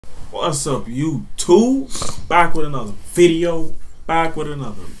What's up, YouTube? Back with another video, back with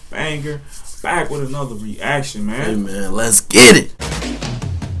another banger, back with another reaction, man. Hey man, let's get it.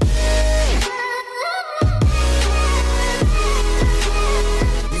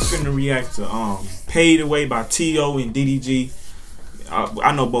 We finna react to Paidway by T.O and DDG.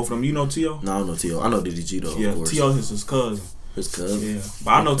 I know both of them. You know T.O? No, I don't know T.O. I know DDG though. Yeah, T.O is his cousin. His cousin? Yeah.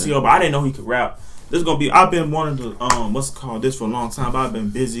 But I know T.O, but I didn't know he could rap. This is gonna be, I've been wanting to what's it called, this for a long time, but I've been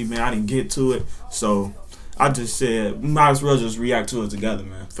busy, man. I didn't get to it. So I just said might as well just react to it together,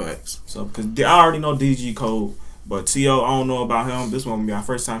 man. Facts. So because I already know DDG code, but T.O, I don't know about him. This one gonna be our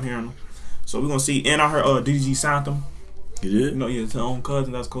first time hearing him. So we're gonna see, and I heard DDG signed him. You did? You know, yeah, his own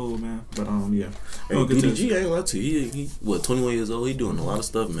cousin, that's cool, man. But yeah. Hey, DDG, I ain't lie to you. He what, 21 years old? He doing a lot of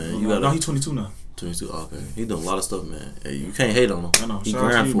stuff, man. You gotta, no, he's 22 now. 22, okay. He doing a lot of stuff, man. Hey, you can't hate on him. I know. He Shout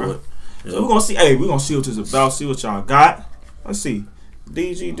out grind to you, for bro. it. Yep. So we're gonna see, hey, we're gonna see what this is about, see what y'all got. Let's see.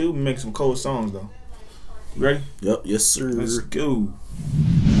 DDG do make some cold songs though. You ready? Yep, yes sir. Let's go.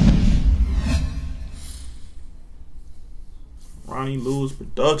 Ronnie Lewis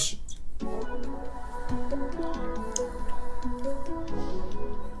Productions.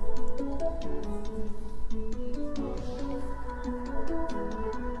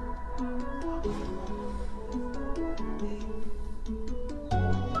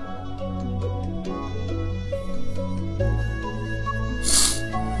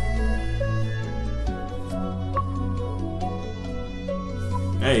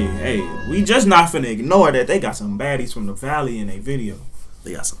 Hey, we just not finna ignore that they got some baddies from the Valley in a video.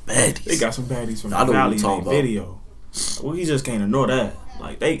 They got some baddies. They got some baddies from the Valley in a video. Well, he just can't ignore that.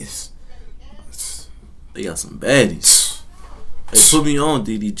 Like, they got some baddies. Hey, put me on,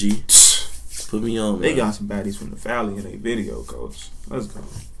 DDG. Put me on, man. They got some baddies from the Valley in a video, coach. Let's go.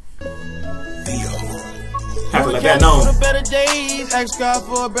 Have to let that known. For the better days, ask God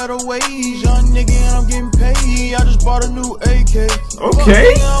for a better wage. Young nigga and I'm getting paid. I just bought a new AK.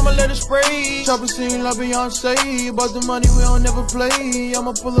 Okay. I'ma let it spray. Chopper scene like Beyonce. But the money we don't never play.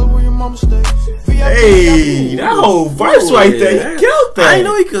 I'ma pull up where your mama stay. Hey, that whole verse right there, he killed that. I didn't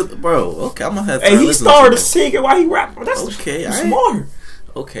know he could, bro. Okay, I'm gonna have to. Hey, he started singing while he rapped. That's okay. Smart.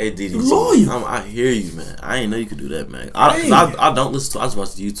 Okay, DDG. Loyal. I hear you, man. I didn't know you could do that, man. I don't listen to. I just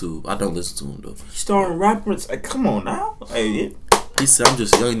watch YouTube. I don't listen to him though. He starting rappers. Like, come on now. Hey, he said, "I'm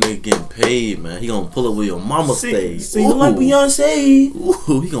just a young nigga getting paid, man. He gonna pull up where your mama stay. Sing like Beyonce.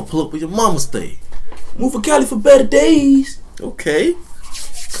 Ooh, he gonna pull up where your mama stay. Move for Cali for better days. Okay.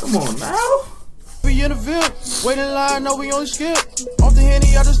 Come on now. We in the VIP, wait in line, no we only skip. Off the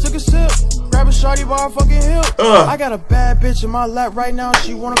Henny, I just took a sip. Grab a shawty by her fucking hip. I got a bad bitch in my lap right now,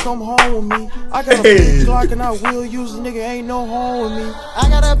 she wanna come home with me. I got a big Glock and I will use the nigga, ain't no home with me. I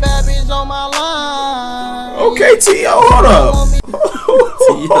got a bad bitch on my line. Okay, T.O, hold up.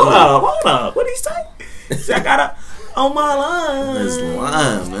 Hold up. What did he say? He said, I got a on my line. That's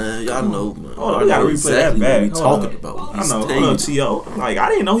lying, man. Y'all know, man. Hold on, we gotta replay that back. What we talking about. I know, T.O. Like, I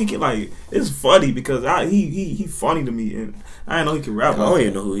didn't know he could, like, it's funny because he funny to me, and I didn't know he could rap. I don't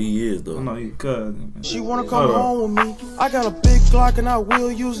even know who he is, though. I know he could. She wanna come home with me. I got a big Glock and I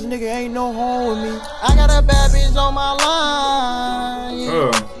will use the nigga, ain't no home with me. I got a bad bitch on my line.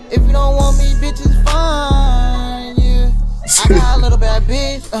 Yeah. If you don't want me, bitch, it's fine. Yeah. I got a little bad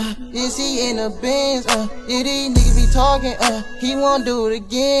bitch, is he in the Benz, yeah, these niggas be talking, he won't do it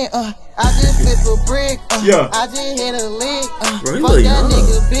again, I just flip a brick, I just hit a lick, fuck that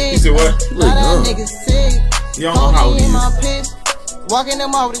nigga bitch, you said what? Now that nigga sick, you don't know how he in my piss, walking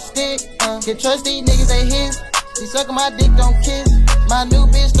them out with a stick, can trust these niggas, they his, he sucking my dick, don't kiss, my new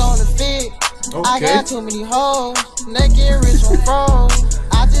bitch don't fit, I got too many hoes, naked rich on froze,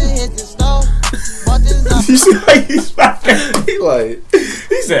 I just hit the stove. You see like he's back.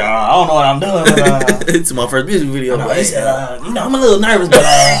 He said, I don't know what I'm doing, but it's my first music video. He said, you know, I'm a little nervous, but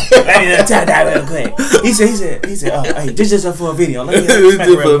let me tap that real quick. He said, hey, this is just for a video. Let me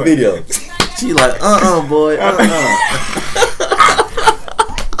just for a video. She like, boy,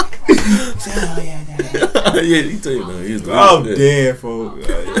 yeah, he tell you, man. He's I'm dead, folks.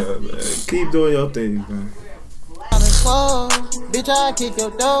 Man. Keep doing your thing, man. Bitch, I kick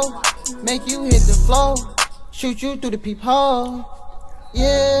your door, make you hit the floor, shoot you through the peephole.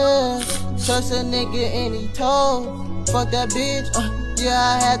 Yeah, trust a nigga any toe. Fuck that bitch, yeah,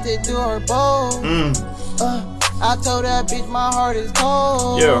 I had to do her both. I told that bitch my heart is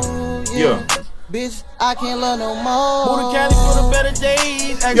cold. Yeah. Bitch, I can't love no more. Move to Cali for the better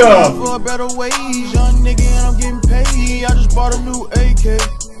days, ask for a better wage. Young nigga and I'm getting paid, I just bought a new AK.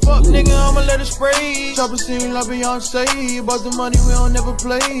 Fuck nigga, I'ma let it spray. Chopper scene like Beyonce. About the money, we don't never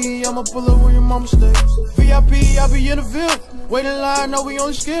play. I'ma pull up where your mama stay. VIP, I be in the VIP. Wait in line, no, we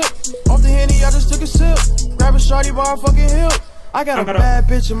only skip. Off the Henny, I just took a sip. Grab a shawty by her fucking hip. I got a bad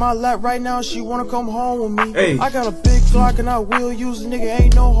bitch in my lap right now, she wanna come home with me. Hey. I got a big Glock and I will use a nigga,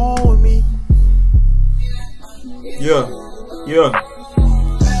 ain't no home with me. Yeah. Yeah.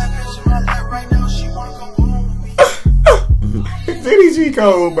 Bad bitch in my lap right now, she wanna come home with me. DDG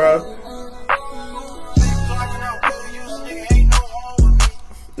cold, bro. Big Glock and I will use a nigga, ain't no home with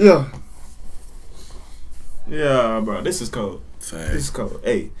me. Yeah. Yeah, bro. This is cold. Facts. This is cold.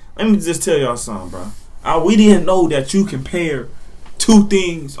 Hey, let me just tell y'all something, bro. We didn't know that you can pair two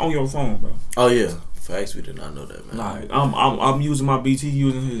things on your phone, bro. Oh yeah, facts. We did not know that, man. Like I'm using my BT,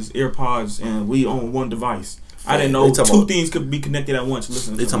 using his AirPods, and we on one device. I didn't know two things could be connected at once.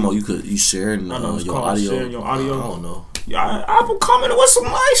 Listen, they talking about you sharing your audio. Sharing your audio. I don't know. Yeah, I've been commenting with some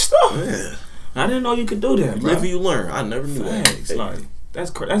nice stuff. Yeah, I didn't know you could do that. Live and you learn. I never knew that. Hey. Like that's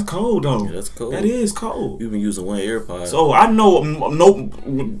cold though. Yeah, that's cold. That is cold. You've been using one AirPod. So I know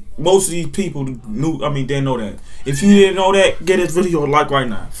most of these people knew. I mean, they know that. If you didn't know that, get this video a like right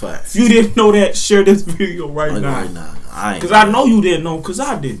now. Facts. If you didn't know that, share this video right now. Right now. Because I know you didn't know, because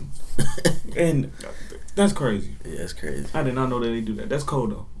I didn't. And that's crazy. Yeah, that's crazy. I did not know that they do that. That's cool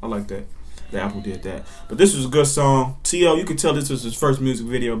though. I like that. The Apple did that. But this was a good song. T.O, you could tell this was his first music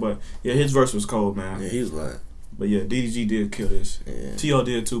video, but yeah, his verse was cold, man. Yeah, he was lying. But yeah, DDG did kill this. Yeah. T.O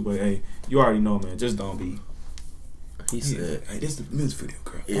did too, but hey, you already know, man. Just don't be. He said, hey, this is the music video,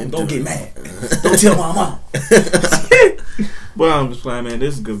 girl. Yeah, don't get mad. Don't tell my mom. Well, I'm just playing, man.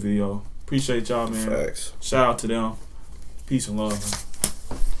 This is a good video. Appreciate y'all, man. Facts. Shout out to them. Peace and love,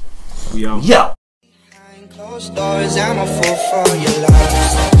 man. We out. Yeah. Closed doors, I'm a fool for your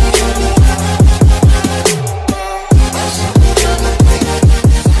love.